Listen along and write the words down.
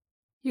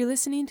You're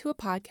listening to a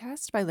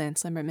podcast by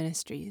Lance Lambert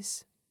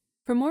Ministries.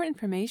 For more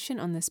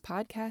information on this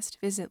podcast,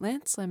 visit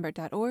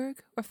lancelambert.org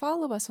or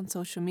follow us on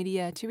social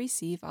media to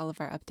receive all of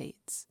our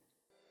updates.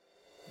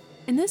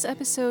 In this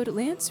episode,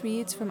 Lance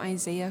reads from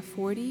Isaiah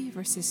 40,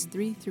 verses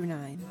 3 through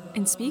 9,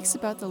 and speaks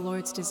about the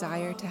Lord's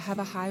desire to have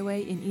a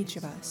highway in each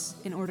of us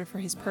in order for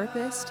his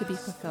purpose to be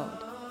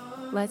fulfilled.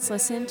 Let's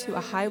listen to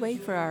A Highway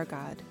for Our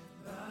God.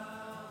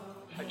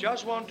 I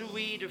just want to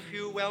read a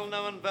few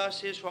well-known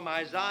verses from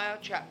Isaiah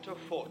chapter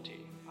 40.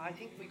 I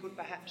think we could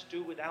perhaps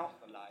do without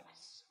the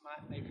lights.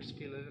 Might make us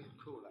feel a little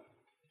cooler.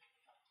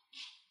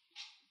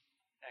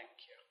 Thank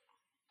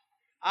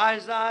you.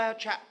 Isaiah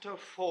chapter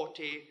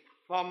 40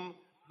 from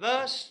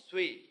verse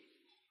 3.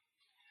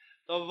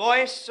 The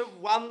voice of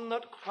one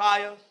that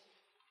crieth,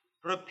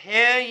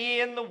 prepare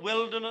ye in the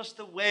wilderness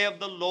the way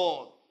of the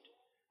Lord.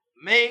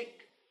 Make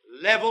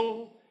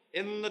level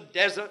in the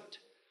desert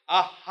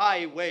a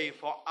highway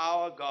for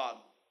our God.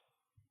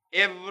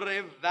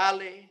 Every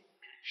valley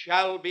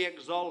shall be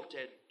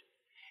exalted,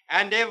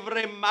 and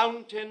every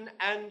mountain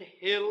and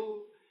hill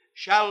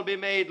shall be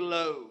made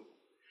low,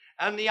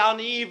 and the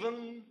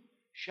uneven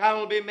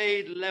shall be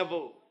made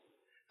level,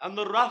 and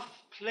the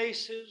rough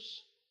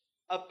places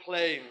a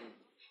plain,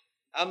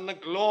 and the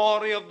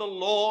glory of the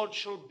Lord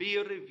shall be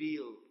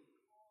revealed,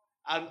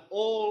 and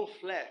all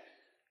flesh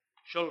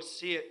shall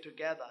see it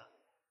together,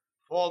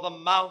 for the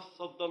mouth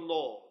of the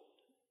Lord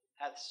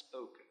hath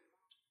spoken.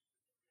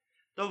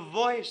 The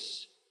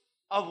voice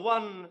of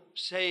one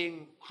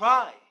saying,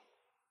 cry.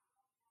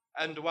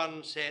 And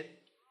one said,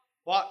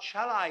 what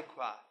shall I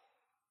cry?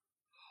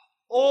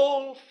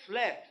 All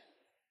flesh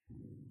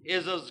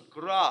is as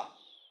grass,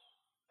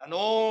 and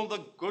all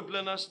the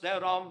goodliness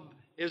thereof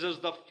is as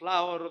the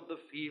flower of the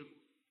field.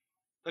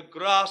 The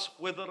grass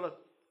withereth,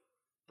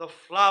 the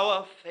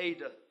flower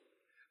fadeth,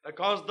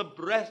 because the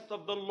breath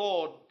of the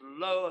Lord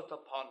bloweth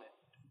upon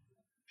it.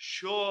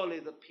 Surely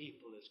the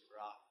people is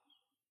grass.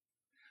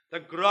 The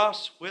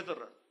grass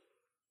withereth,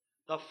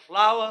 the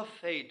flower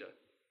fadeth,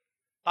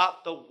 but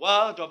the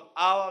word of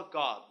our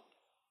God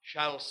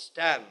shall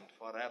stand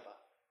forever.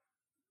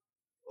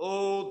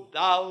 O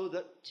thou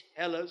that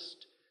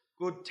tellest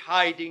good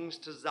tidings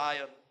to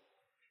Zion,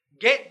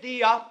 get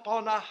thee up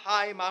on a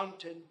high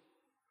mountain.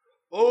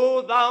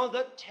 O thou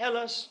that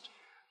tellest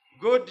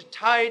good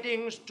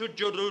tidings to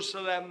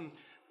Jerusalem,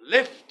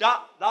 lift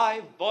up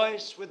thy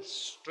voice with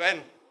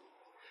strength.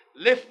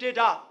 Lift it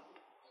up,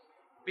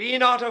 be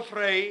not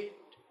afraid.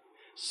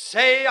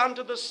 Say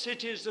unto the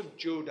cities of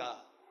Judah,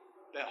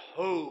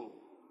 behold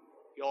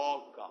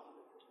your God.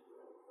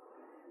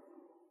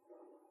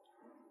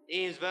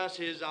 These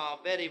verses are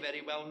very,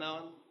 very well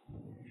known.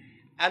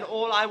 And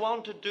all I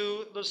want to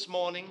do this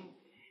morning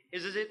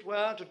is, as it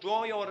were, to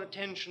draw your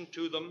attention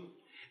to them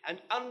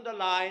and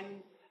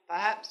underline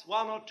perhaps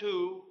one or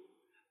two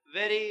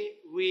very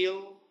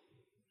real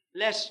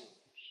lessons.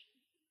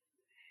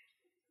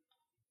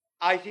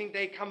 I think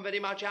they come very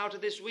much out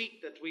of this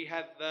week that we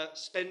have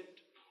spent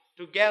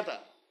together,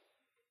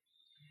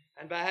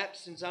 and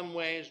perhaps in some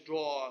ways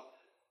draw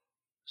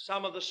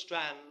some of the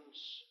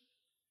strands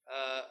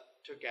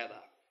together.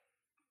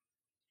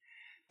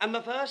 And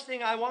the first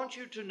thing I want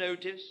you to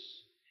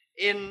notice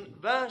in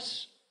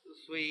verse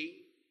 3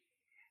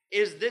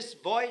 is this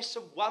voice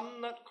of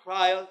one that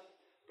crieth,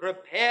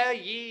 prepare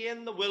ye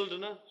in the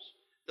wilderness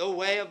the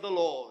way of the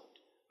Lord,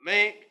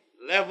 make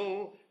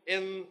level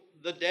in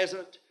the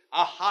desert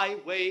a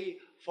highway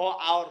for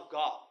our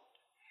God.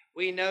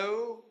 We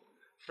know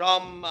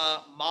from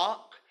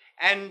Mark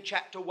and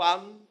chapter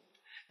 1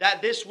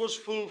 that this was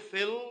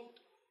fulfilled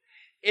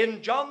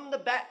in John the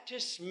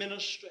Baptist's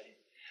ministry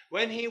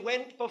when he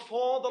went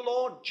before the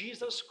Lord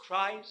Jesus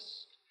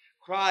Christ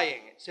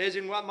crying. It says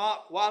in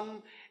Mark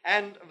 1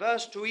 and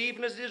verse 2,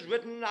 even as it is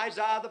written in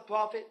Isaiah the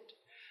prophet,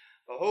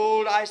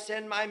 behold, I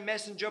send my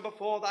messenger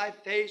before thy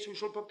face, who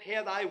shall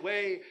prepare thy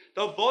way.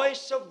 The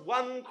voice of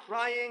one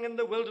crying in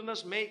the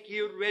wilderness, make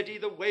ye ready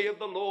the way of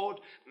the Lord,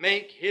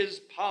 make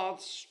his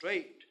paths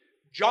straight.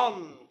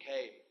 John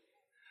came,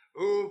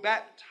 who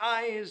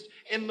baptized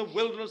in the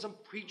wilderness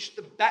and preached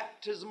the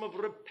baptism of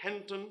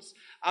repentance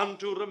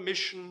unto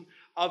remission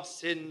of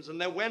sins. And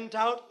there went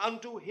out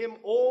unto him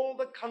all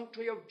the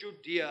country of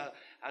Judea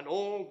and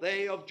all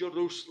they of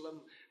Jerusalem,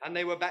 and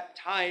they were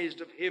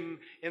baptized of him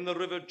in the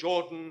river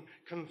Jordan,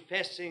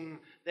 confessing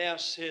their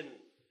sins.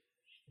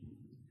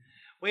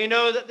 We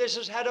know that this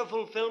has had a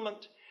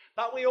fulfillment,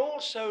 but we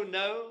also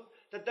know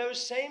that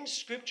those same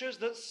scriptures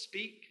that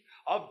speak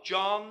of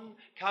John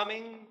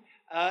coming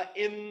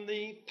in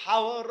the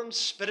power and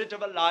spirit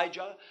of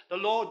Elijah, the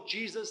Lord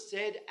Jesus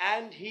said,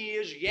 and he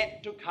is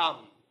yet to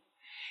come.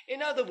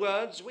 In other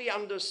words, we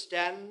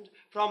understand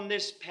from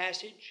this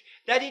passage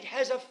that it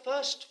has a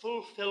first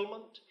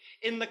fulfillment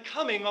in the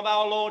coming of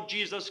our Lord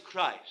Jesus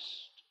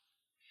Christ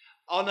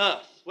on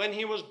earth when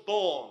he was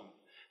born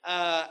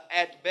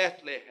at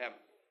Bethlehem.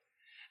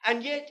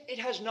 And yet it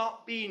has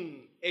not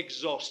been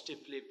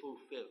exhaustively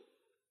fulfilled.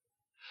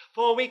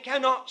 For we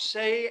cannot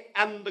say,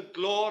 and the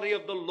glory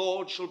of the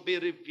Lord shall be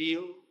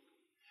revealed,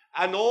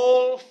 and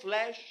all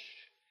flesh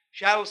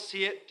shall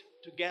see it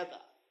together.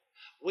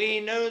 We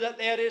know that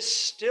there is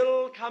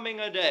still coming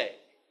a day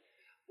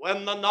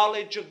when the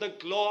knowledge of the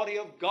glory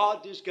of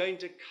God is going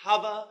to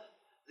cover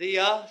the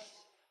earth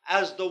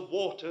as the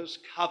waters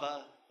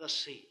cover the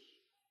sea.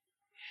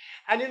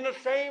 And in the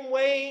same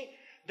way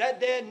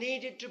that there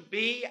needed to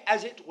be,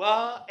 as it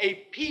were, a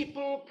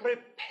people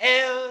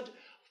prepared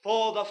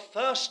for the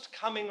first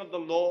coming of the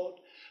Lord,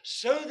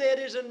 so there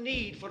is a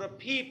need for a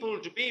people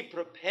to be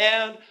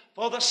prepared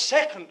for the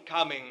second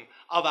coming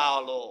of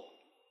our Lord.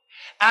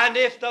 And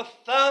if the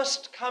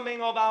first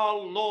coming of our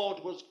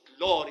Lord was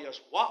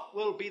glorious, what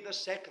will be the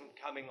second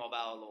coming of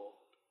our Lord?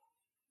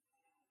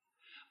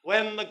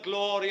 When the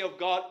glory of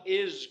God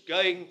is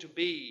going to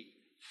be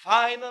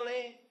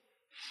finally,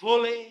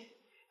 fully,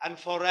 and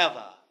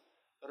forever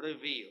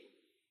revealed.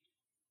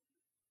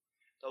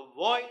 The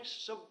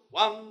voice of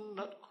one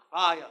that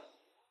crieth,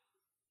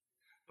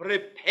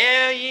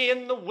 prepare ye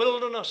in the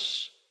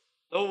wilderness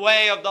the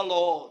way of the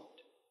Lord.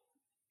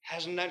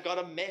 Hasn't that got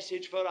a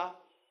message for us?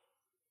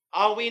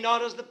 Are we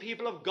not, as the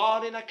people of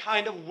God, in a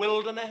kind of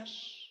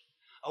wilderness?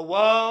 A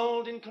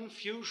world in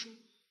confusion,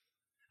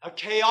 a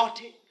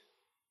chaotic,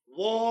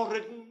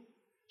 war-ridden,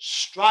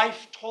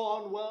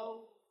 strife-torn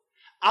world,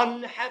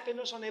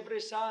 unhappiness on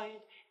every side,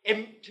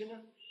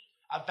 emptiness,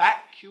 a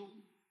vacuum.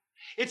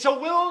 It's a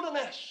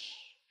wilderness.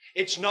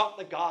 It's not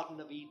the Garden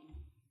of Eden.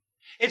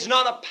 It's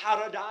not a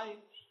paradise.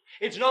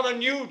 It's not a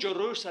New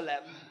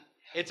Jerusalem.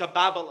 It's a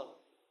Babylon.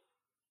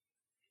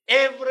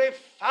 Every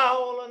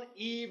foul and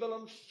evil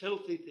and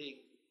filthy thing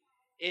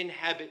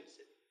inhabits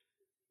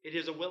it. It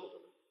is a wilderness.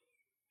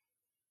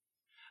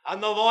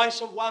 And the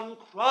voice of one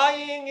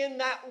crying in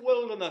that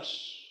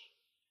wilderness,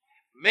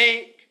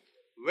 make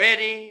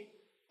ready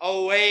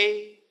a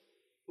way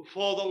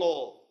for the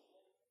Lord.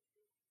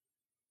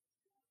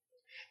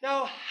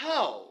 Now,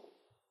 how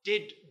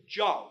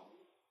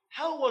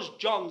was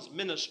John's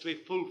ministry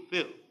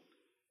fulfilled?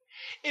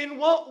 In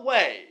what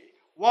way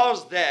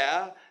was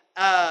there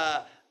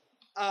a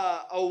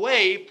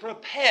way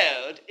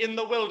prepared in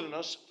the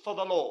wilderness for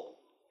the Lord?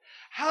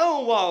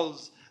 How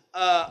was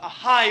a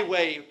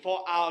highway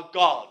for our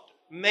God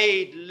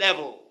made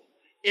level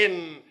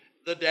in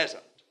the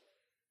desert?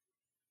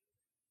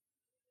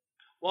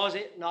 Was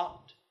it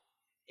not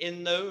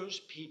in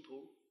those people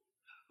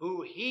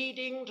who,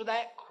 heeding to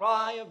that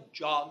cry of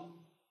John,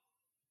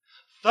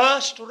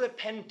 first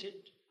repented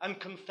and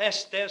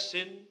confessed their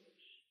sins,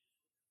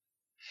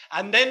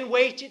 and then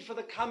waited for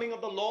the coming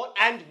of the Lord,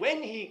 and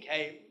when he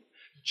came,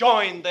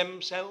 joined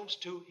themselves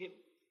to him?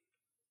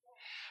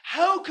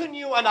 How can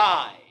you and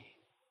I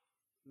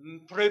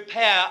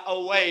prepare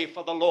a way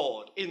for the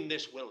Lord in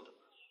this wilderness?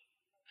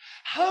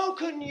 How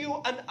can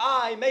you and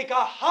I make a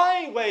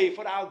highway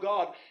for our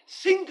God?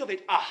 Think of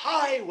it, a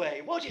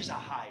highway. What is a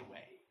highway?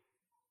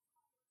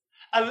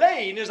 A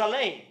lane is a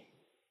lane.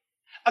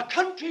 A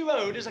country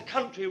road is a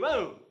country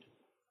road.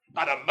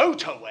 But a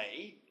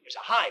motorway is a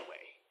highway.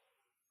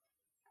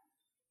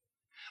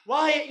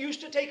 Why, it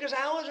used to take us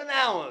hours and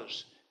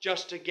hours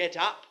just to get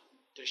up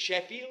to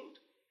Sheffield.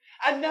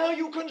 And now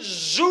you can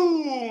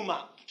zoom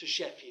up to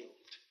Sheffield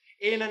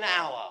in an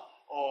hour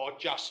or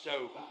just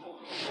over.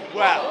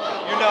 Well,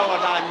 you know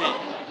what I mean.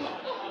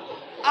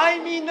 I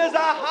mean, there's a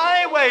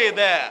highway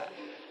there,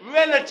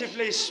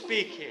 relatively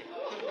speaking.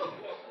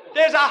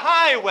 There's a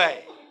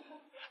highway.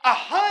 A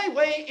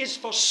highway is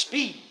for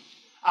speed.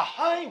 A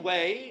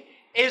highway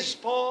is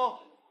for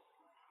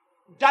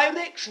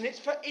direction.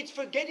 It's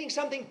for getting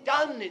something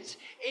done.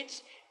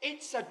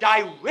 It's a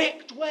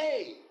direct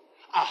way.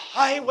 A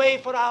highway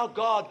for our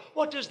God.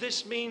 What does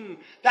this mean?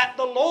 That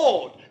the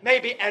Lord may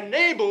be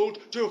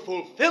enabled to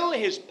fulfill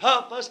his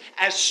purpose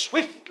as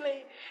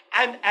swiftly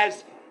and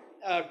as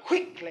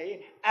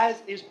quickly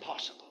as is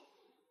possible.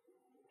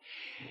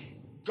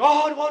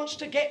 God wants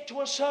to get to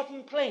a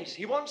certain place.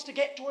 He wants to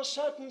get to a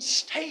certain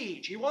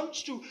stage. He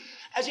wants to,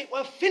 as it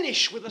were,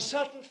 finish with a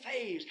certain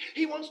phase.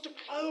 He wants to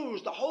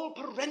close the whole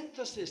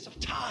parenthesis of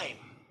time.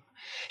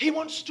 He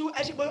wants to,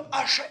 as it were,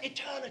 usher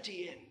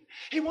eternity in.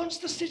 He wants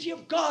the city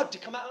of God to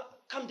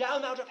come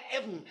down out of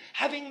heaven,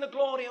 having the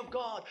glory of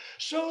God,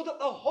 so that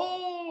the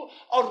whole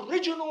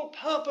original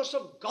purpose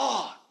of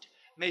God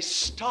may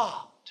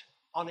start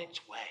on its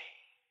way.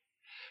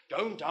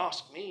 Don't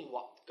ask me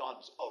what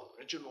God's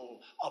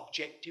original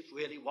objective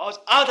really was,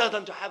 other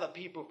than to have a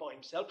people for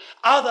himself,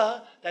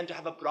 other than to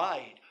have a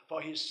bride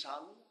for his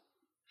son,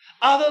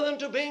 other than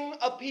to bring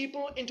a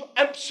people into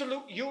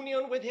absolute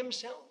union with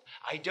himself.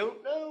 I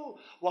don't know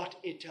what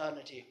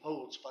eternity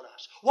holds for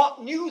us,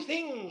 what new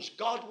things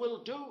God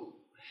will do,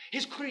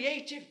 his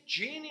creative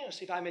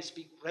genius, if I may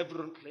speak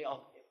reverently of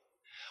him,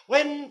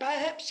 when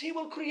perhaps he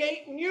will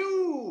create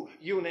new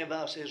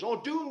universes or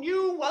do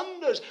new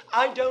wonders.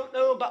 I don't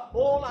know, but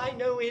all I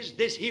know is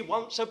this: he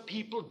wants a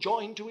people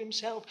joined to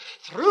himself,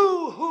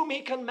 through whom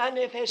he can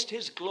manifest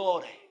his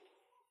glory.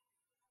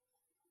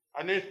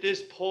 And if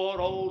this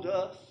poor old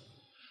earth,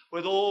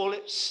 with all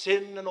its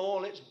sin and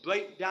all its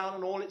breakdown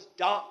and all its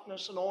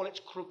darkness and all its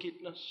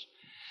crookedness,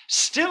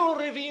 still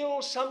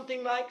reveals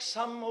something like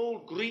some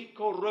old Greek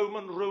or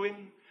Roman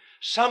ruin,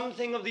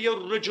 something of the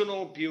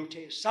original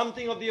beauty,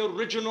 something of the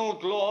original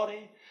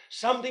glory,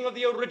 something of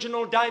the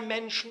original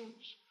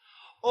dimensions.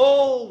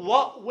 Oh,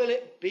 what will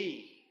it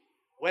be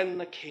when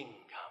the King comes?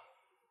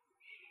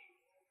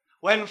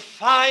 When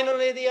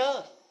finally the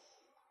earth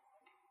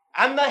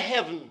and the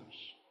heavens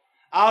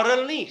are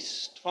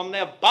released from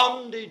their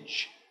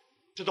bondage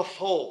to the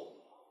fall,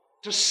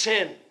 to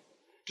sin,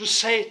 to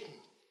Satan,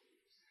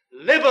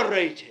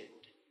 liberated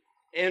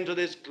into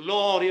this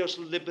glorious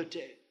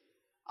liberty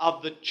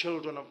of the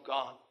children of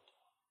God.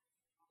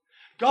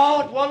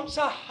 God wants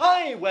a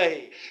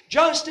highway,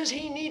 just as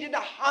he needed a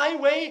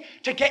highway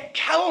to get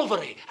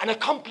Calvary, an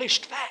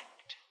accomplished fact.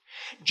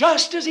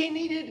 Just as he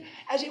needed,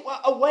 as it were,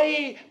 a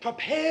way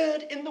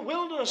prepared in the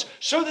wilderness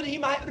so that he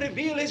might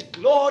reveal his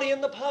glory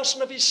in the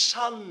person of his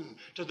Son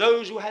to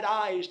those who had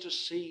eyes to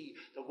see.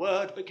 The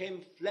Word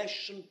became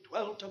flesh and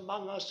dwelt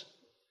among us,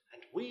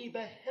 and we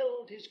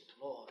beheld his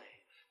glory.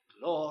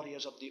 Glory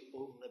as of the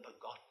only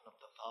begotten of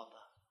the Father,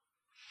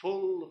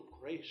 full of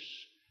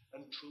grace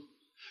and truth.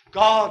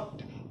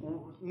 God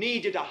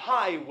needed a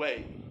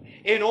highway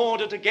in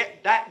order to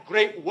get that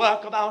great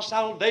work of our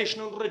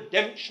salvation and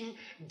redemption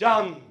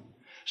done,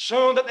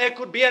 so that there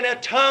could be an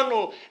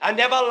eternal and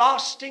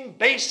everlasting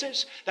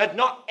basis that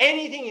not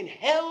anything in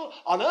hell,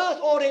 on earth,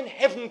 or in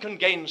heaven can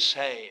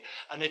gainsay.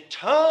 An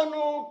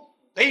eternal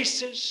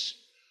basis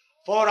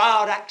for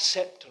our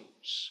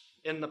acceptance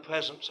in the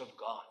presence of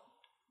God.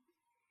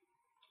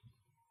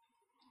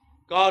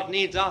 God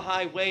needs a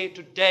highway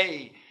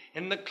today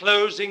in the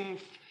closing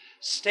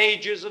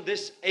stages of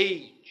this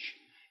age,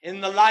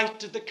 in the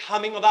light of the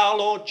coming of our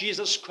Lord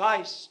Jesus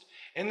Christ,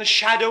 in the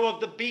shadow of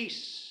the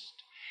beast,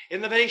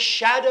 in the very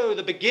shadow,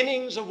 the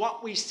beginnings of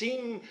what we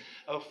seem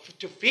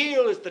to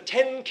feel is the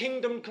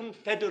 10-kingdom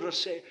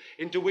confederacy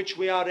into which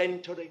we are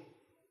entering.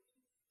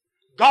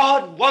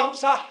 God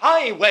wants a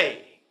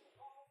highway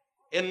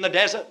in the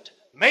desert,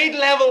 made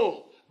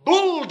level,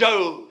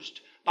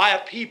 bulldozed by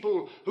a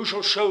people who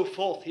shall show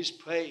forth his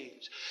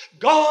praise.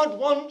 God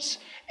wants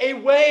a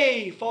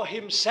way for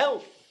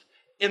himself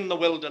in the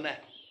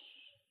wilderness,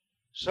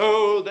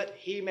 so that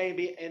he may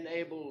be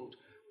enabled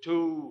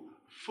to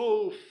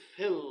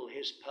fulfill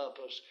his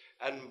purpose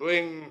and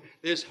bring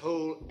this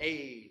whole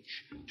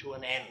age to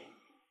an end.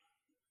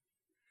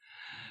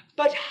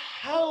 But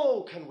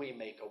how can we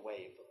make a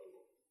way for the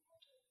Lord?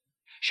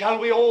 Shall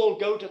we all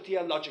go to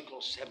theological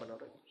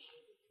seminaries?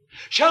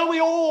 Shall we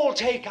all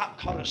take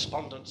up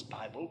correspondence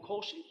Bible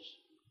courses?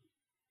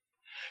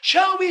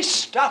 Shall we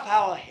stuff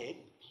our heads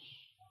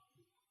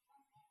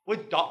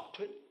with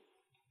doctrine?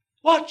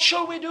 What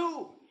shall we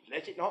do?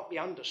 Let it not be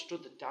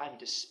understood that I am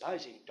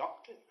despising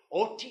doctrine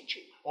or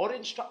teaching or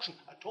instruction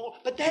at all,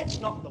 but that's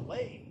not the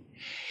way.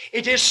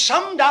 It is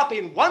summed up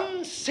in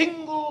one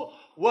single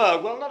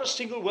word. Well, not a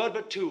single word,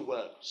 but two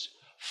words.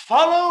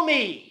 Follow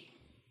me.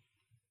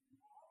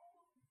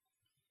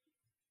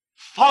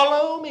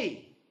 Follow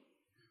me.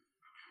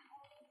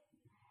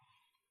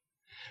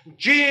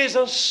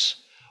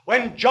 Jesus,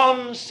 when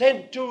John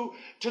said to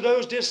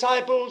those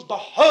disciples,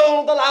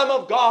 "Behold the Lamb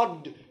of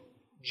God,"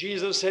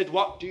 Jesus said,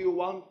 "What do you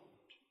want?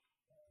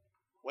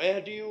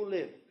 Where do you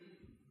live?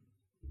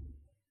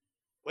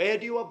 Where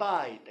do you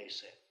abide?" they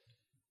said.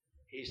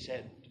 He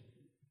said,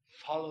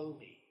 "Follow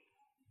me."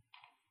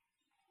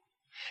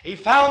 He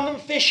found them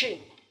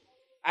fishing,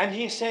 and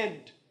he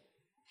said,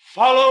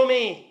 "Follow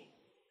me."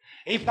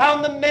 He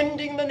found them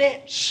mending the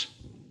nets.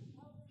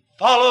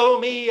 "Follow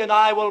me, and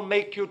I will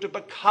make you to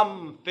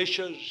become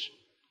fishers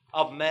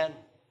of men."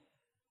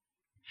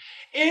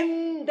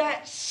 In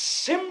that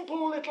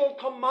simple little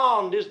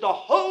command is the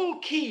whole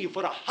key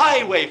for a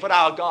highway for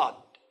our God.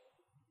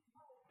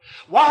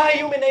 Why,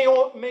 you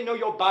may know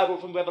your Bible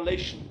from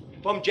Revelation,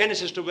 from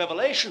Genesis to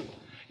Revelation.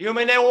 You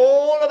may know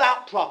all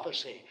about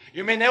prophecy.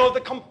 You may know the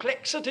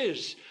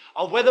complexities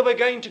of whether we're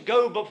going to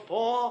go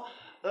before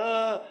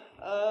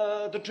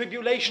the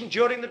tribulation,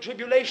 during the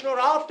tribulation, or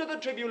after the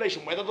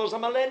tribulation, whether there's a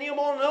millennium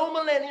or no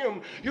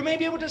millennium. You may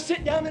be able to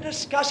sit down and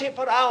discuss it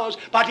for hours,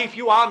 but if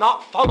you are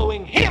not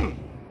following him,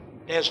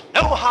 there's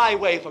no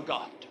highway for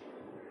God.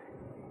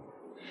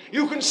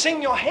 You can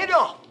sing your head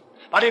off,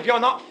 but if you're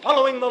not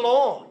following the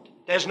Lord,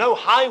 there's no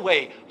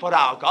highway for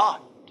our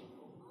God.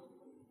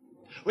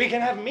 We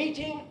can have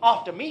meeting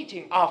after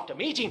meeting after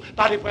meeting,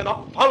 but if we're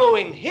not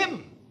following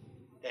him,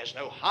 there's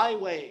no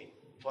highway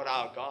for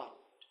our God.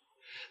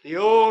 The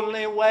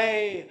only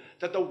way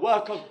that the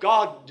work of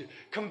God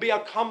can be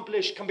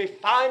accomplished, can be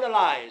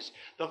finalized,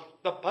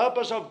 the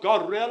purpose of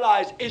God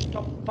realized, is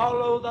to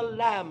follow the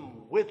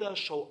Lamb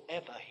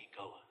whithersoever he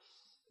goeth.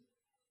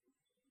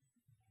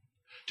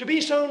 To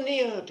be so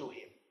near to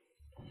him.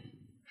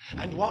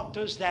 And what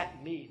does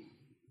that mean?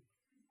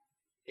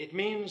 It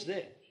means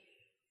this: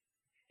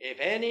 if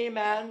any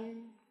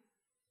man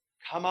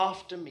come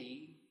after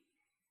me,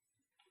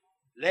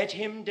 let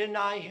him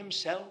deny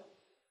himself,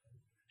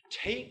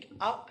 take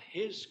up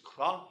his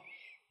cross,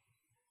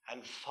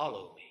 and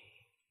follow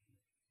me.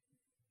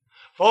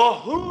 For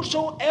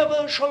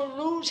whosoever shall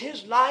lose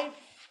his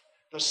life,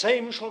 the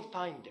same shall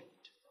find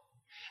it.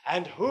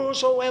 And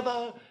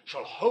whosoever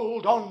shall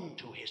hold on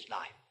to his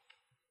life,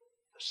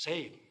 the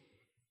same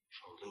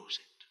shall lose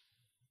it.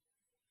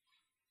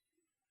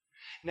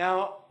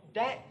 Now,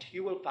 that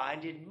you will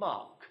find in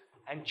Mark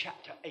and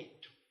chapter 8.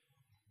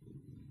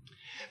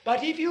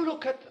 But if you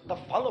look at the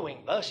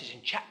following verses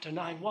in chapter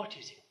 9, what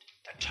is it?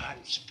 The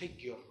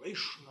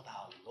transfiguration of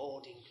our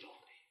Lord in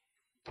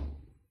glory.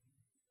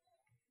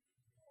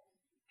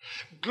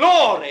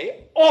 Glory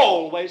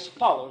always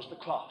follows the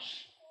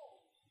cross.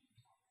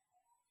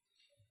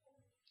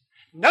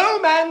 No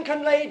man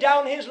can lay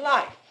down his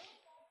life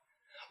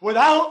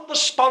without the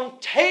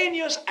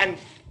spontaneous and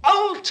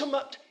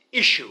ultimate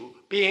issue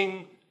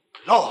being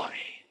glory.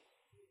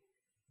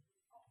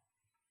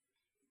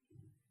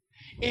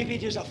 If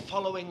it is a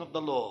following of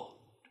the Lord,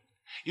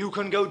 you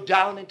can go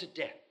down into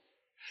death.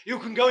 You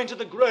can go into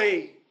the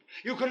grave.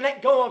 You can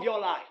let go of your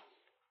life.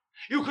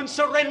 You can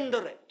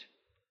surrender it.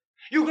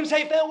 You can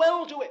say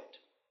farewell to it.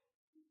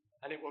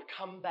 And it will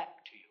come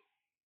back to you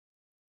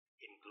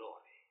in glory.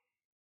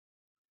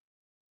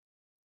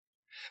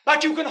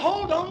 But you can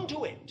hold on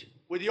to it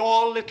with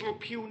your little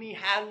puny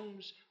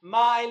hands,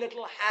 my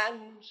little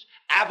hands,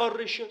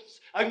 avaricious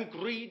and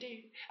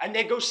greedy and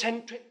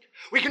egocentric.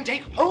 We can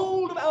take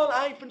hold of our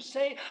life and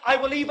say, I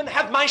will even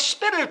have my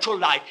spiritual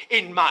life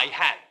in my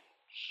hands.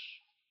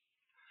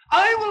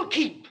 I will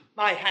keep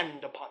my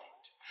hand upon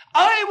it.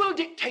 I will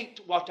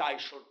dictate what I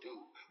shall do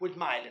with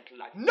my little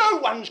life. No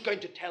one's going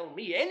to tell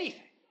me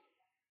anything.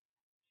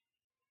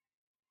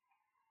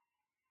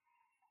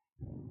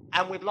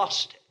 And we've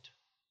lost it.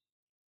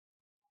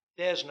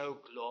 There's no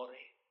glory.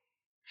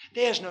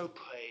 There's no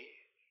praise.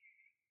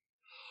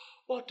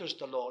 What does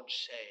the Lord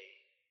say?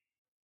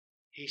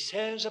 He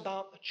says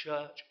about the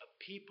church,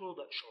 a people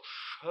that shall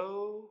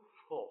show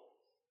forth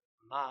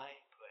my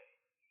praise.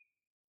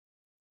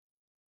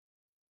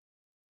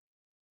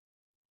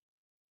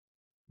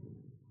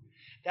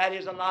 That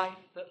is a life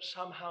that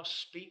somehow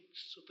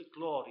speaks of the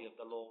glory of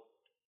the Lord.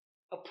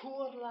 A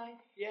poor life,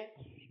 yes.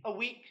 A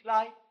weak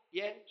life,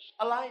 yes.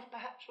 A life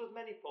perhaps with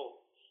many faults.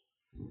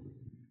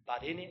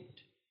 But in it,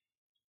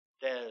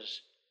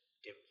 there's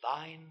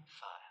divine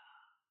fire.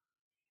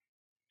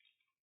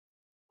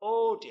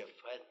 Oh, dear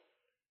friend,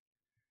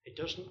 it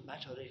doesn't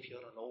matter if you're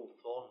an old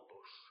thorn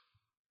bush,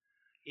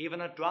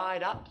 even a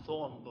dried up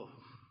thorn bush,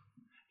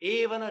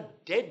 even a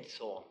dead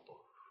thorn bush,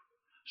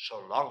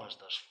 so long as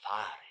there's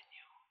fire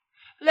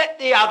in you. Let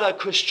the other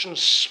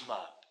Christians smirk.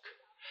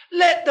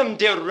 Let them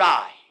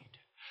deride.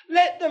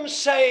 Let them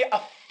say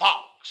a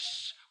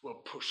fox will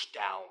push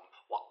down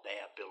what they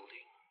are building.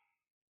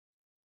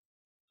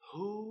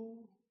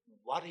 Who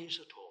worries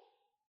at all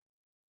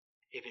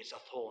if it's a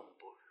thorn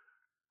bush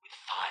with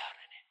fire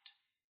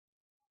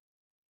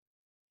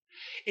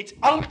in it? Its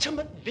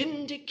ultimate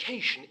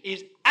vindication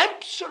is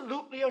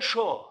absolutely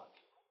assured.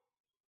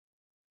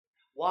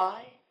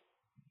 Why?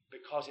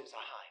 Because it's a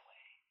highway.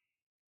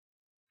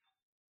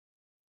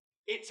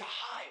 It's a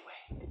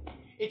highway.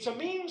 It's a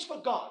means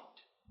for God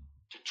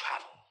to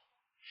travel.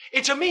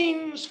 It's a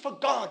means for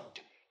God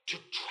to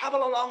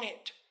travel along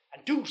it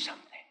and do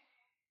something.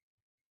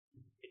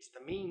 It's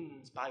the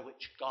means by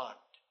which God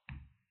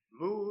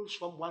moves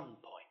from one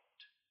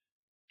point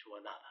to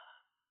another.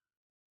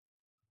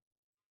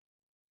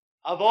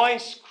 A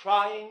voice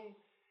crying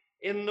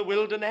in the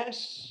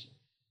wilderness,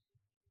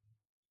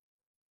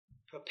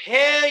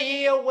 prepare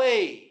ye a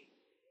way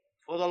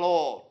for the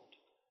Lord.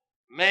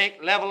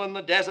 Make level in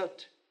the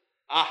desert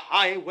a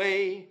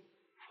highway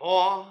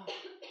for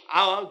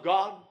our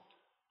God.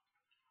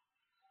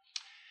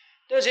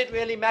 Does it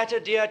really matter,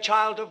 dear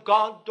child of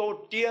God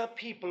or dear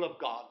people of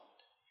God,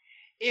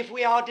 if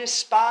we are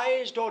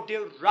despised or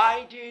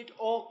derided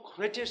or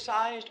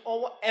criticized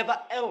or whatever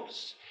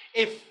else,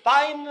 if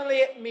finally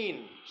it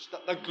means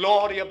that the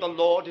glory of the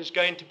Lord is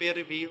going to be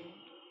revealed?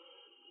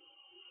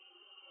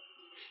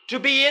 To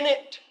be in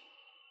it.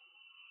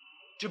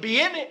 To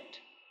be in it.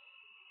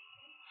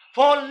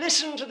 For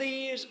listen to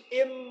these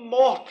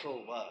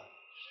immortal words.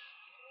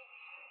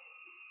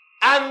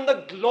 And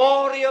the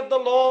glory of the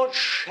Lord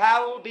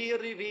shall be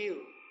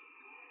revealed,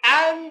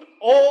 and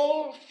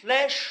all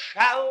flesh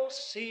shall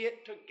see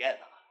it together.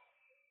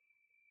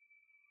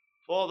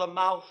 For the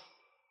mouth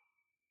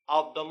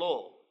of the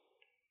Lord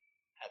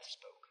hath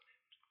spoken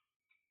it.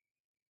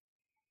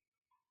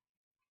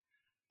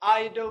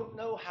 I don't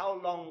know how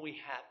long we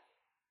have,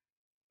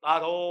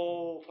 but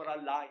oh, for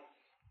a life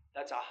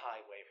that's a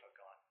highway for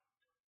God.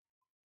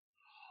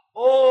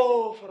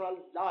 Oh, for a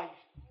life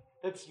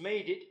that's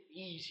made it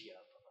easier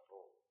for the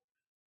Lord.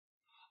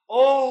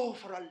 Oh,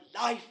 for a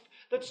life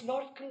that's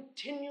not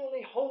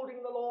continually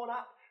holding the Lord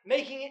up,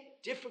 making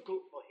it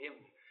difficult for him,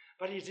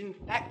 but is in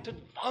fact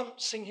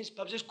advancing his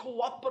purpose, is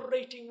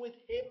cooperating with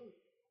him.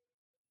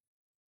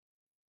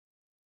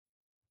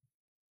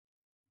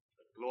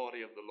 The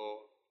glory of the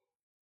Lord.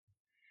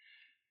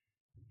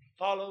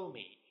 Follow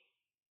me.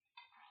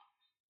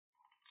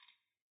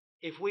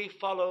 If we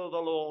follow the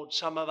Lord,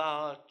 some of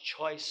our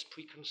choice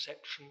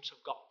preconceptions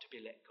have got to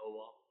be let go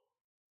of.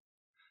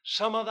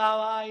 Some of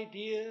our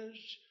ideas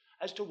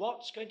as to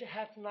what's going to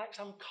happen, like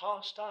some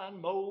cast iron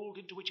mould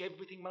into which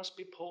everything must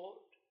be poured,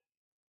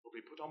 will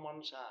be put on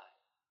one side.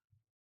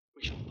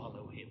 We shall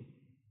follow him.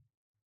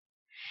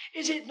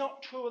 Is it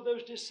not true of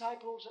those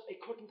disciples that they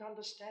couldn't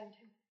understand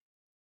him?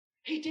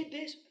 He did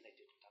this, and they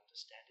didn't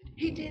understand it.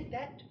 He did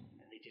that,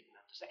 and they didn't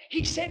understand it.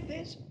 He said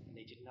this, and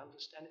they didn't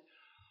understand it.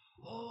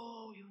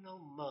 Oh,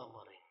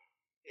 murmuring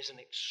is an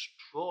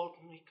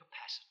extraordinary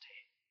capacity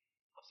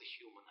of the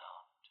human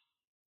heart.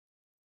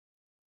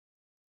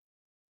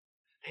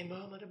 They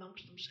murmured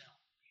amongst themselves.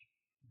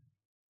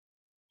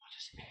 What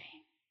does it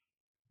mean?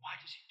 Why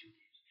does he do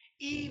this?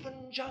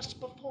 Even just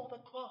before the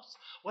cross,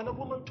 when a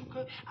woman took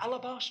her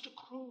alabaster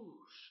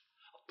cruse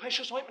of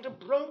precious ointment and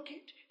broke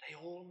it, they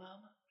all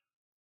murmured.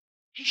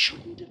 He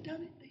shouldn't have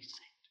done it, they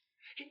said.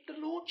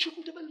 The Lord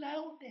shouldn't have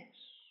allowed this.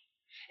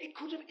 It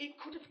could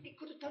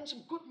have done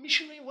some good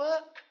missionary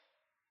work.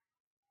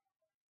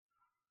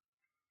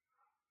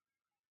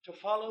 To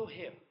follow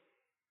him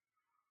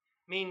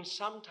means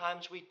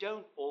sometimes we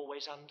don't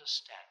always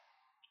understand.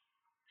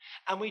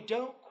 And we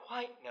don't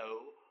quite know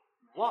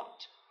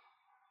what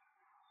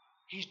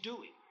he's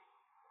doing.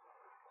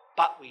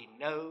 But we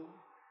know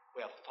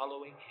we're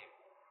following him.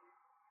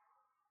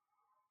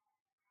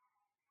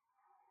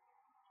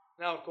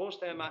 Now, of course,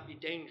 there might be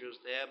dangers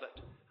there, but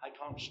I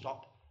can't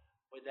stop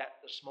with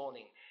that this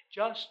morning.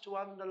 Just to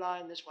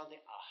underline this one thing,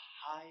 a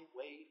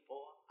highway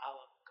for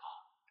our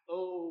God.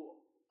 Oh,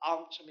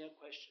 answer me a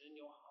question in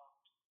your heart.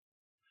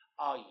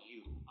 Are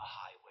you a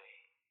highway?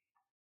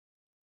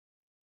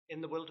 In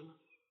the wilderness?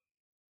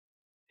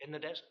 In the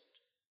desert?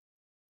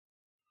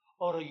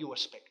 Or are you a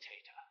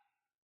spectator?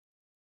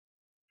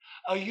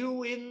 Are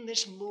you in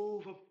this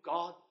move of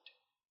God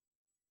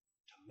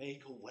to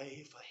make a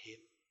way for him?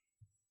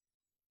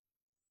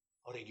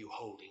 Or are you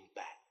holding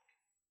back?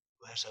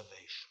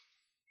 Reservation,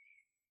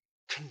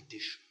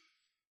 condition,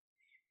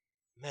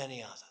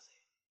 many other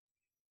things.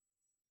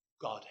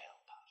 God help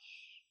us.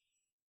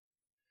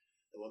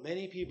 There were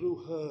many people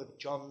who heard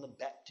John the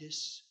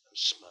Baptist and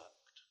smirked.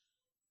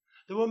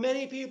 There were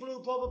many people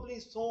who probably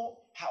thought,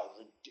 how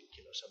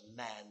ridiculous, a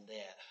man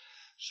there,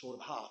 sort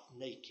of half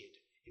naked,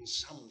 in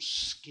some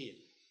skin,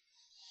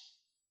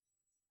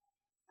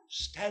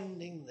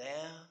 standing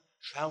there,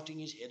 shouting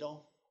his head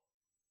off.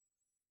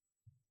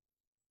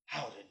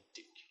 How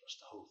ridiculous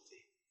the whole thing.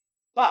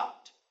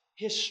 But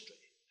history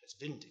has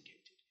vindicated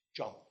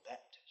John the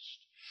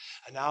Baptist.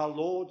 And our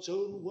Lord's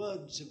own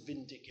words have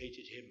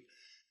vindicated him.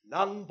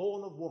 None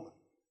born of woman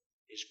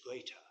is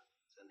greater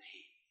than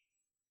he.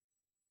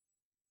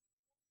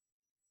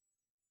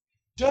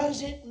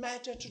 Does it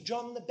matter to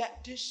John the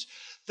Baptist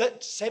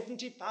that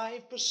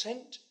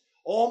 75%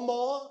 or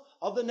more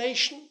of the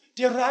nation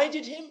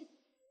derided him?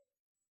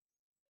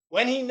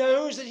 When he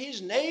knows that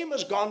his name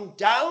has gone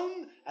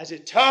down as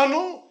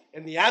eternal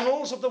in the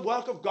annals of the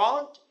work of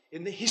God,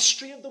 in the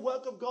history of the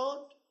work of God,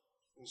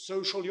 and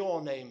so shall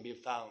your name be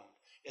found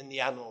in the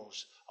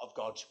annals of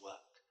God's work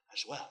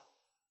as well.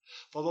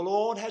 For the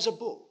Lord has a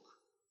book,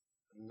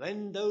 and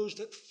then those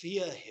that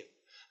fear him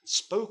and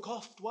spoke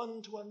oft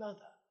one to another,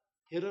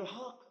 hither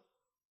hearken,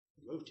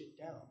 wrote it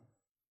down,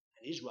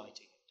 and is writing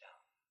it down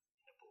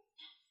in a book.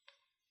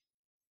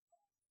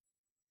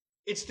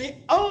 It's the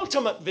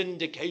ultimate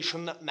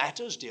vindication that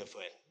matters, dear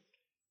friend,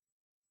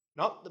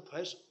 not the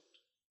present.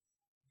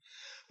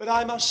 But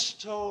I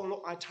must,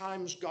 look, my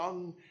time's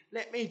gone.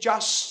 Let me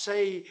just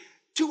say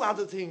two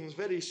other things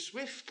very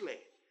swiftly.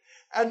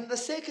 And the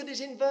second is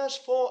in verse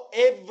 4,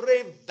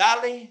 every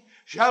valley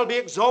shall be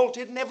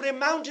exalted, and every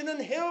mountain and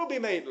hill be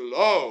made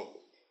low,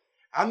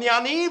 and the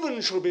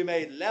uneven shall be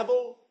made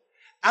level,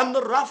 and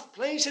the rough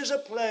places a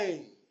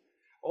plain.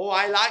 Oh,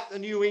 I like the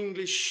New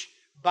English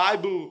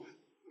Bible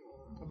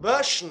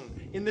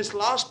version. In this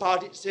last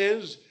part it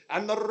says,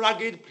 and the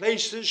rugged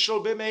places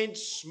shall be made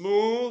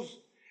smooth,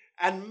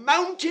 and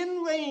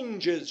mountain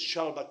ranges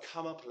shall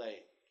become a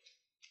plain.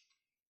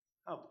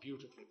 How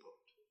beautifully put.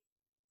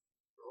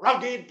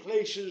 Rugged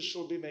places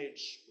shall be made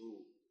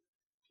smooth,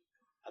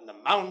 and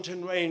the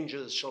mountain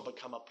ranges shall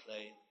become a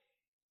plain.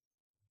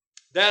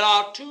 There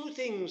are two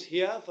things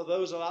here for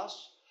those of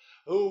us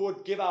who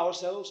would give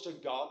ourselves to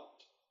God,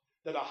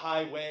 that a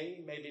highway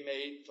may be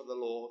made for the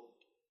Lord.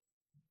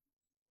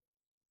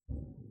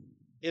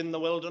 In the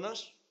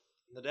wilderness,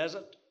 in the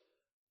desert.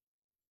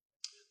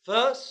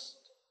 First,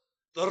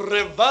 the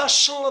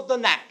reversal of the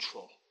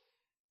natural.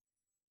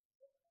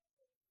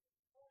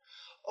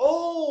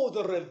 Oh,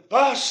 the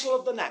reversal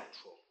of the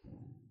natural.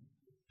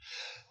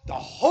 The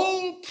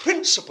whole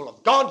principle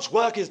of God's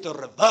work is the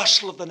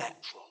reversal of the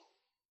natural.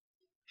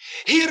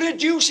 He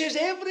reduces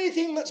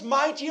everything that's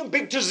mighty and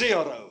big to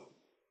zero.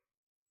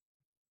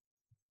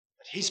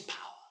 But his power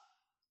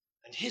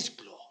and his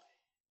glory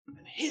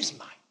and his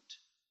might,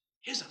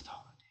 his authority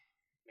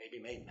may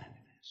be made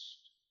manifest.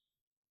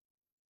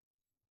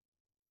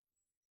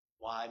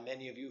 Why,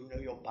 many of you who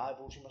know your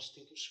Bibles, you must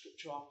think of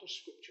Scripture after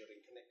Scripture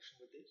in connection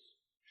with this.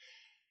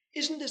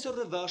 Isn't this a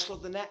reversal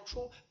of the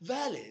natural?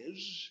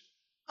 Valleys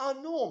are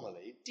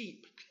normally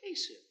deep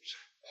places.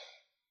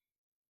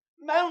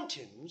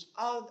 Mountains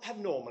have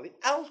normally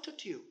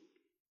altitude.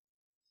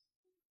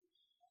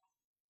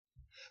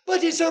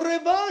 But it's a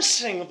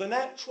reversing of the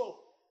natural.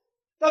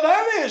 The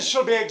valleys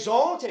shall be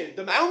exalted,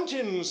 the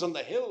mountains and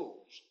the hills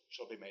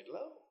shall be made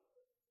low.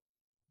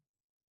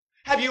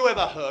 Have you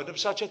ever heard of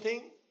such a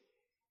thing?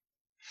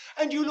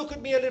 And you look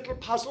at me a little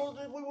puzzled.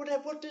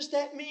 What does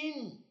that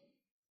mean?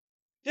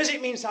 Does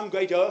it mean some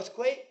great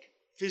earthquake,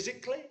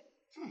 physically?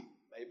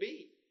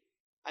 Maybe.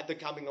 At the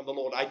coming of the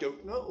Lord, I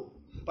don't know.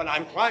 But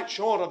I'm quite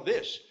sure of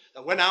this,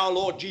 that when our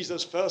Lord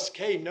Jesus first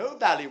came, no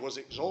valley was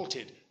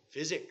exalted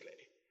physically,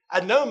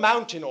 and no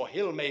mountain or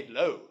hill made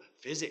low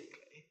physically.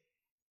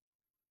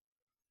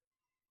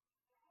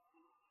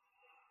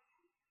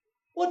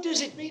 What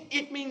does it mean?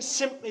 It means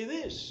simply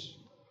this,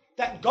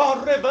 that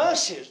God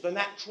reverses the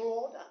natural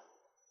order.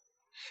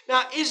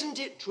 Now, isn't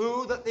it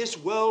true that this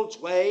world's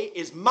way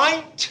is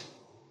might,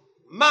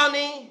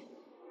 money,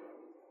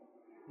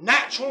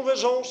 natural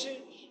resources,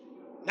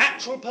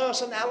 natural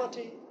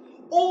personality,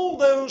 all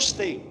those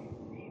things?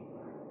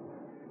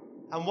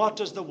 And what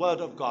does the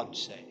Word of God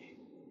say?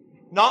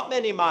 Not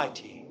many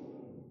mighty,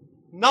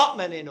 not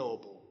many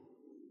noble,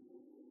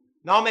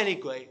 not many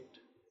great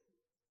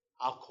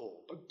are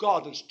called. But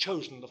God has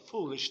chosen the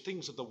foolish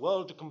things of the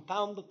world to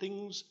confound the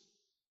things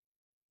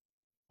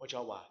which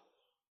are wise,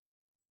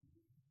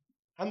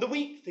 and the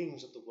weak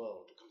things of the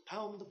world to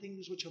confound the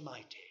things which are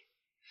mighty,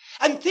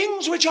 and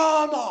things which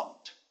are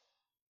not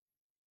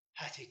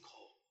hath he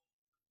called,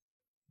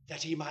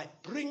 that he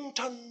might bring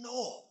to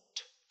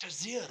naught, to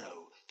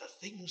zero, the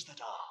things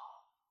that are,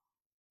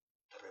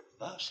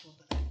 the reversal of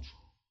the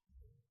natural.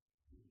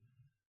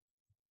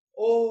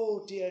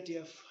 Oh, dear,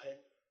 dear friend,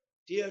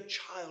 dear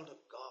child of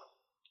God,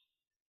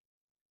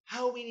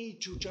 how we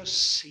need to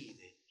just see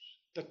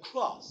this. The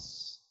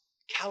cross,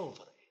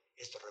 Calvary,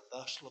 is the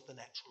reversal of the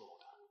natural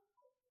order.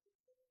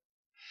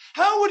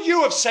 How would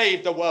you have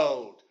saved the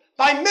world?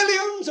 By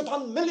millions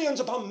upon millions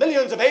upon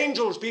millions of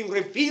angels being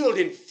revealed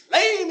in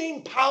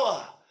flaming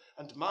power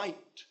and might,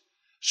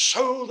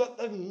 so that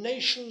the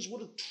nations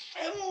would have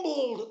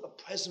trembled at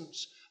the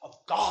presence of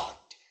God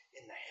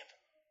in the heaven.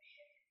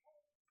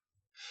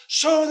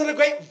 So that a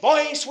great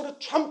voice would have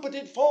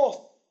trumpeted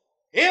forth,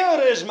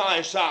 "Here is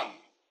my son.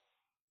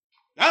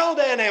 Now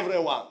then,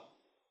 everyone."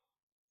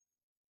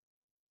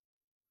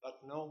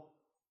 But no,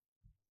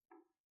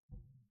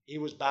 he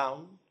was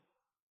bound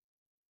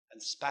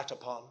and spat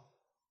upon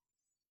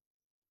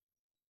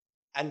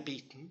and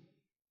beaten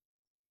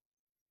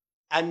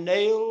and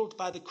nailed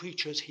by the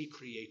creatures he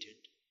created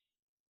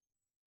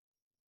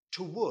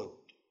to wood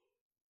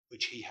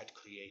which he had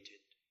created,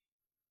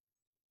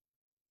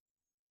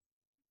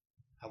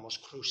 and was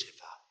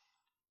crucified,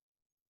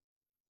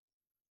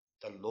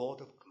 the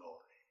Lord of glory.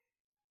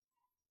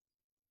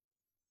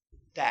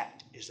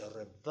 That is a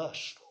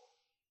reversal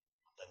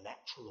of the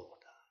natural order.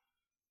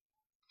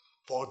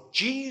 For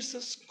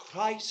Jesus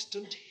Christ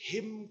and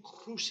him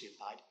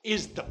crucified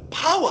is the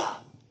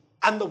power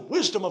and the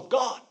wisdom of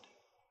God.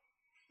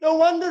 No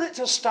wonder it's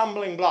a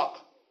stumbling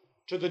block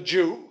to the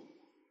Jew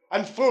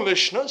and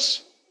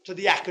foolishness to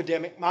the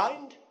academic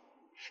mind.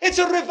 It's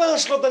a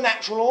reversal of the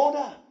natural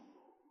order.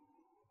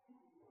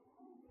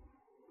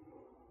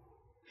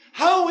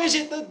 How is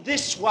it that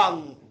this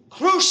one,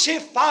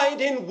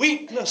 crucified in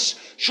weakness,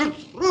 should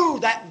through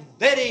that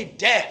very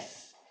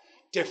death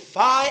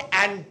defy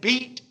and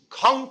beat,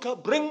 conquer,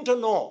 bring to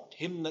naught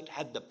him that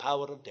had the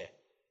power of death?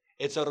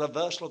 It's a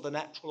reversal of the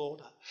natural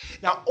order.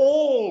 Now,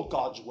 all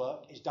God's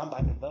work is done by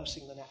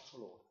reversing the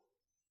natural order.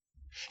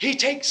 He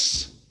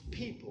takes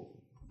people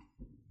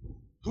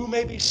who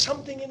may be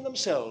something in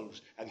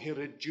themselves, and he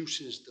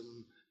reduces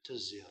them to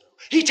zero.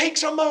 He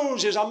takes a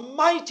Moses, a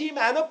mighty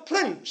man, a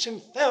prince in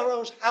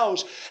Pharaoh's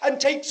house,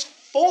 and takes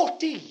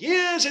 40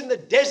 years in the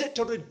desert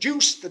to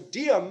reduce the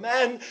dear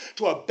man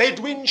to a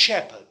Bedouin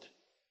shepherd.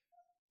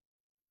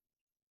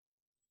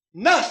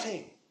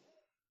 Nothing.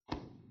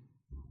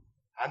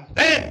 And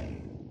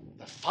then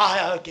the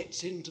fire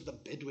gets into the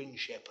Bedouin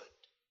shepherd,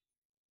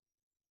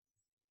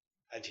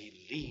 and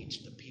he leads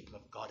the people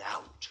of God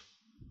out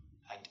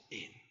and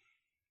in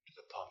to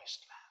the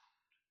promised land.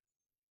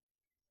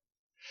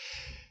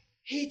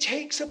 He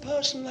takes a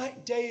person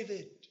like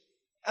David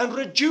and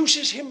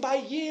reduces him by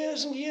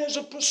years and years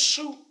of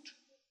pursuit,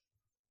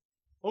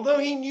 although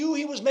he knew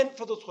he was meant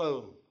for the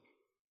throne,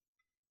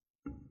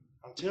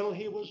 until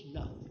he was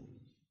nothing,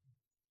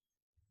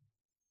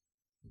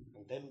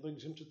 and then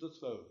brings him to the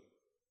throne,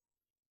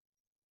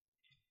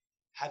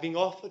 having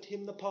offered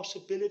him the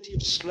possibility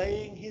of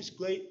slaying his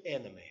great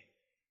enemy,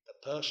 the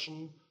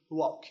person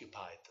who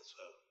occupied the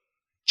throne,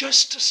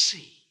 just to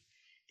see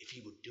if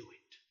he would do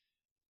it.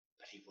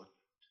 But he wouldn't.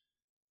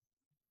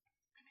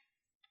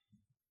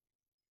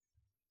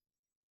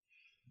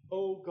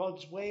 Oh,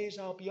 God's ways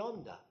are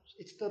beyond us.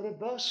 It's the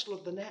reversal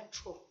of the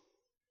natural.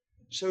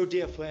 So,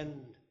 dear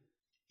friend,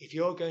 if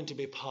you're going to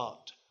be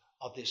part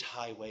of this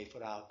highway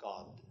for our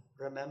God,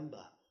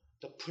 remember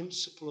the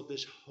principle of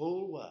this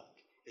whole work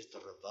is the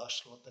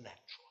reversal of the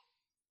natural.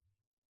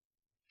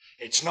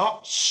 It's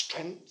not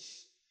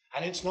strength,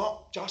 and it's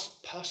not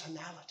just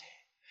personality,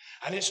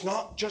 and it's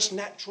not just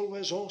natural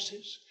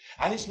resources,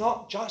 and it's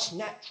not just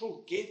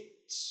natural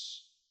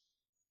gifts.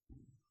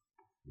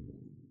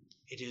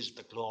 It is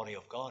the glory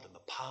of God and the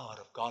power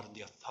of God and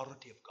the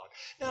authority of God.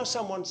 Now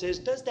someone says,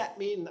 does that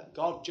mean that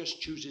God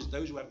just chooses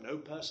those who have no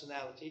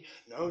personality,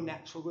 no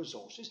natural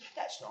resources?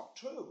 That's not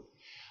true.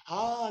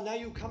 Now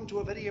you come to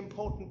a very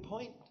important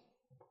point.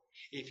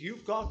 If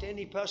you've got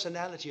any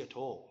personality at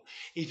all,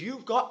 if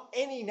you've got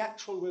any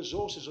natural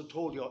resources at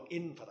all, you're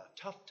in for a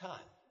tough time.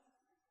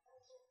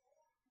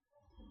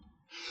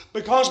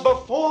 Because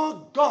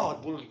before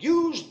God will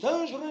use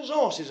those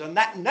resources and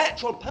that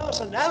natural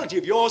personality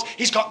of yours,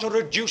 he's got to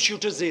reduce you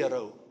to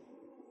zero.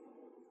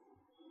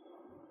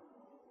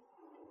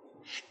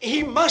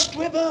 He must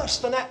reverse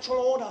the natural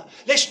order,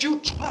 lest you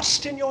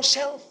trust in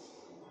yourself.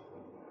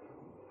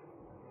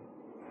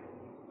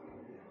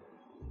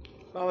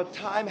 Well, the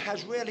time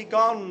has really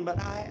gone, but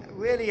I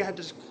really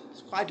had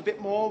quite a bit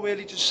more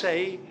really to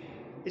say.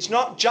 It's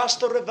not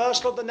just the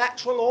reversal of the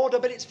natural order,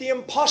 but it's the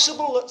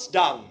impossible that's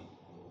done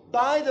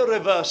by the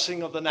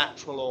reversing of the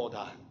natural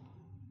order.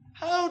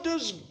 How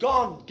does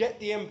God get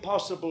the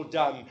impossible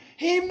done?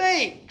 He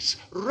makes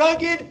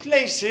rugged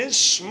places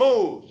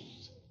smooth.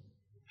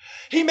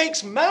 He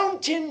makes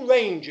mountain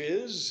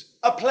ranges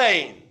a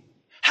plain.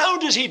 How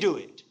does he do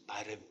it?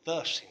 By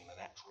reversing the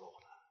natural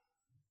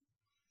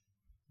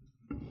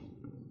order.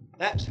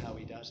 That's how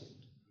he does it.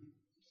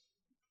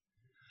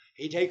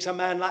 He takes a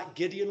man like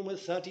Gideon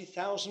with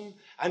 30,000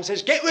 and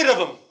says, get rid of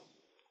them.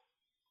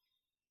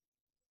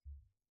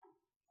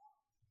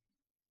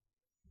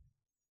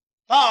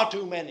 Far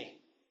too many.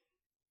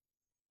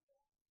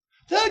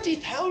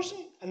 30,000,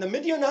 and the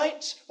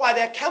Midianites, why,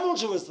 their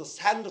camels are as the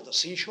sand of the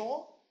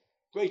seashore.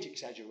 Great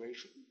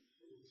exaggeration.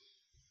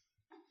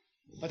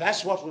 But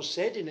that's what was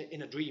said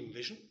in a dream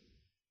vision.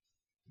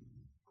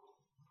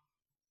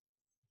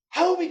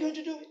 How are we going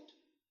to do it?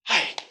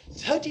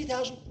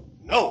 30,000?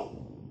 No,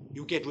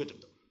 you get rid of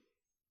them.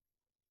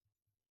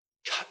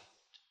 Cut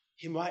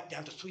him right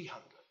down to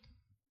 300.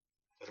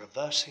 The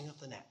reversing of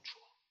the natural.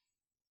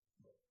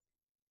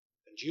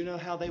 And do you know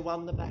how they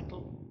won the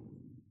battle?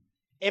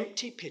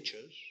 Empty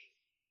pitchers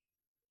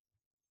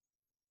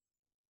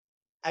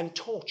and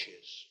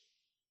torches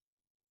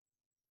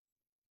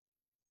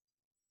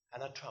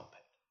and a trumpet.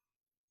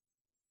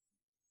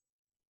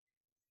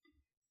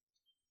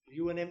 Are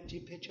you an empty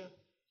pitcher?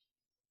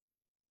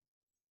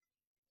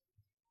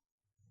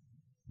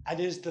 And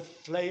is the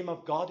flame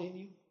of God in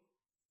you?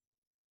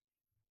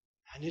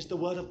 And is the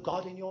word of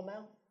God in your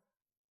mouth?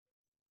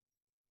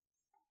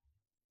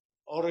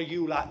 Or are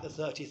you like the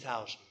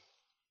 30,000,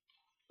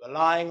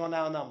 relying on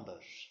our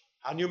numbers,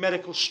 our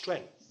numerical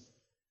strength,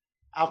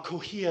 our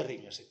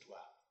cohering, as it were?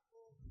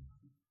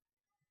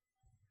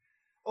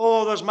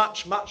 Oh, there's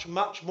much, much,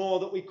 much more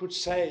that we could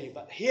say,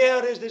 but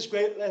here is this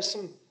great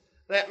lesson.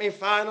 Let me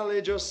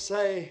finally just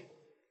say,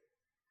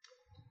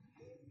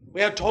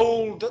 we are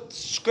told that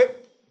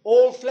script,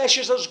 all flesh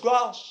is as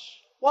grass.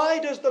 Why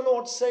does the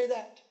Lord say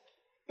that?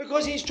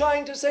 Because he's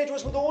trying to say to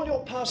us, with all your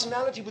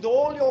personality, with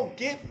all your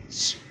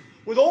gifts,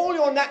 with all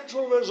your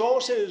natural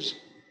resources,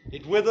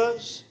 it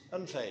withers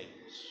and fades.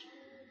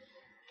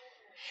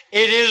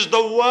 It is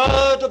the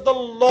word of the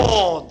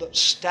Lord that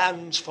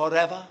stands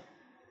forever.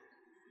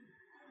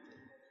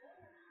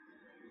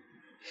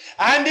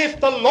 And if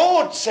the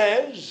Lord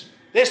says,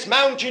 this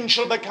mountain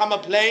shall become a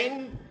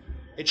plain,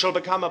 it shall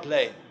become a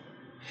plain.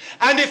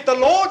 And if the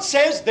Lord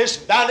says, this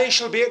valley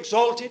shall be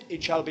exalted,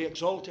 it shall be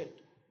exalted.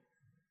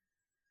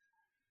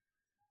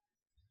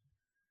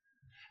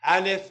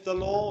 And if the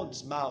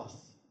Lord's mouth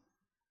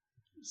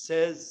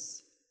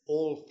says,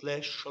 all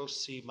flesh shall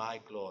see my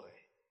glory,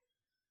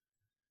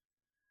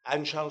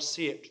 and shall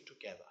see it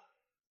together.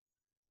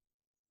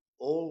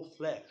 All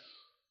flesh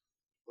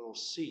will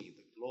see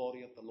the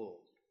glory of the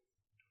Lord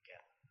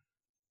together.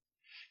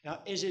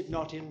 Now, is it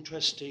not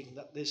interesting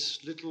that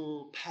this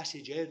little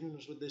passage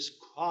ends with this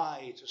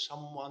cry to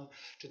someone,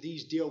 to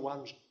these dear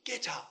ones,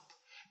 get up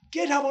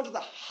onto the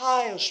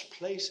highest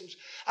places,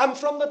 and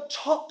from the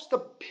tops, the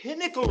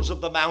pinnacles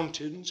of the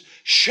mountains,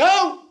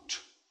 shout.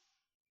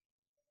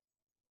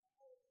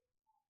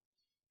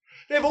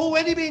 They've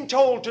already been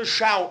told to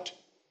shout,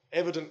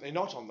 evidently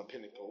not on the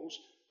pinnacles,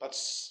 but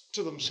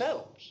to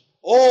themselves.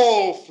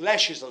 All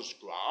flesh is as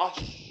grass.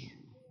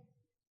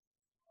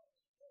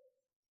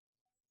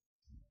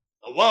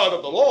 The word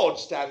of the Lord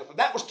standeth, and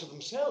that was to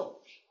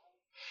themselves.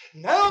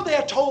 Now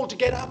they're told to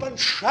get up and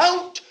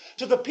shout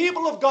to the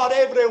people of God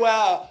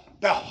everywhere,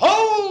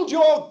 behold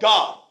your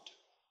God.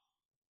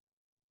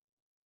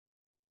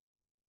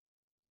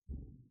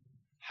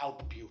 How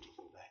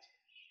beautiful that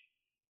is.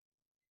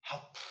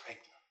 How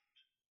pregnant.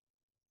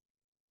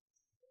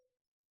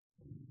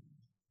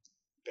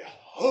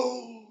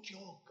 Behold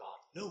your God,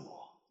 no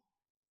more.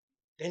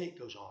 Then it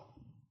goes on.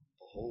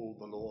 Behold,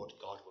 the Lord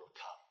God will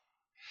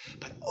come.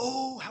 But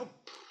oh, how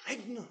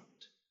pregnant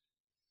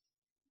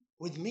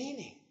with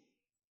meaning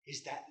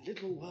is that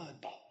little word,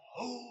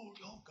 behold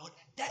your God.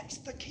 That's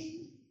the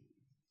key.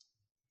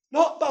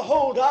 Not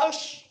behold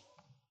us,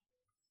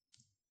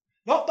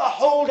 not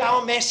behold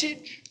our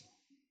message,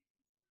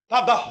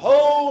 but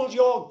behold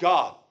your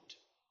God.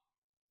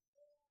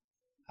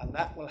 And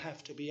that will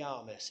have to be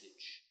our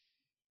message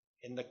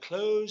in the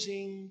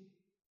closing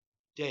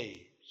days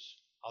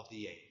of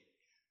the age,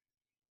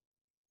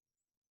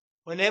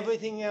 when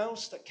everything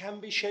else that can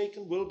be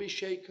shaken will be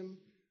shaken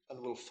and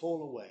will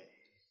fall away.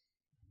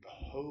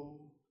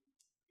 Behold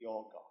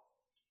your God.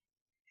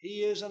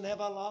 He is an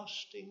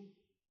everlasting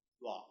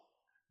rock,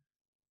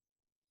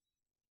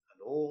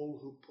 and all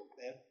who put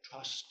their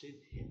trust in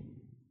him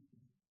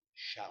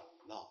shall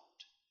not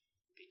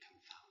be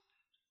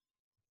confounded.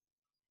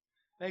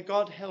 May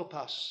God help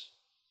us,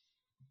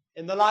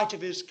 in the light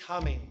of his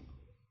coming,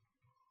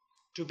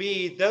 to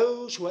be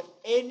those who at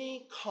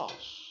any cost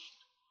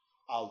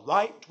are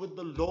right with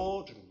the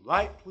Lord and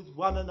right with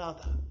one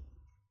another,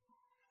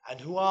 and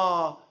who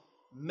are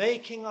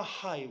making a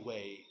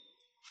highway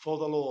for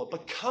the Lord,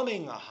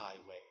 becoming a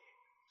highway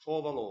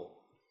for the Lord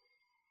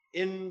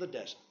in the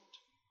desert,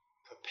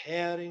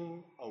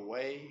 preparing a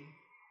way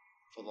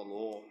for the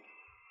Lord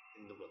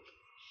in the wilderness.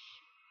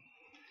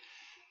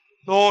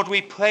 Lord,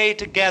 we pray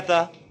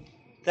together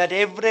that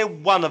every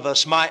one of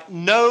us might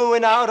know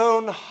in our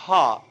own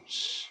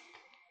hearts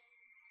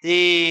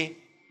the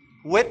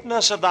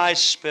witness of thy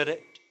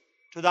Spirit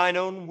to thine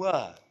own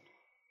word.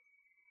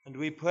 And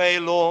we pray,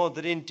 Lord,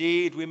 that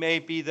indeed we may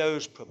be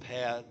those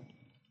prepared.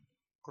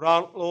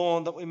 Grant,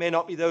 Lord, that we may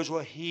not be those who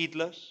are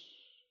heedless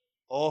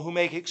or who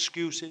make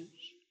excuses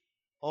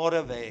or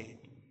evade,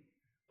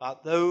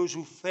 but those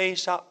who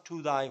face up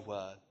to thy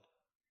word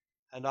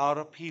and are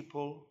a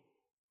people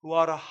who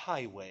are a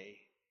highway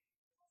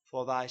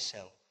for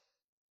thyself.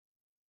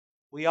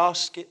 We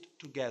ask it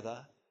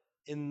together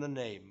in the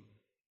name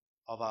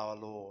of our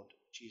Lord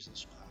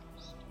Jesus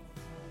Christ.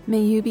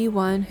 May you be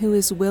one who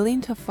is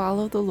willing to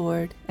follow the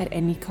Lord at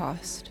any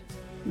cost.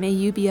 May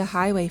you be a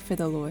highway for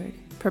the Lord,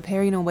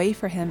 preparing a way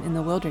for him in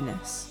the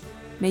wilderness.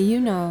 May you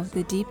know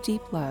the deep,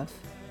 deep love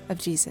of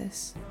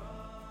Jesus.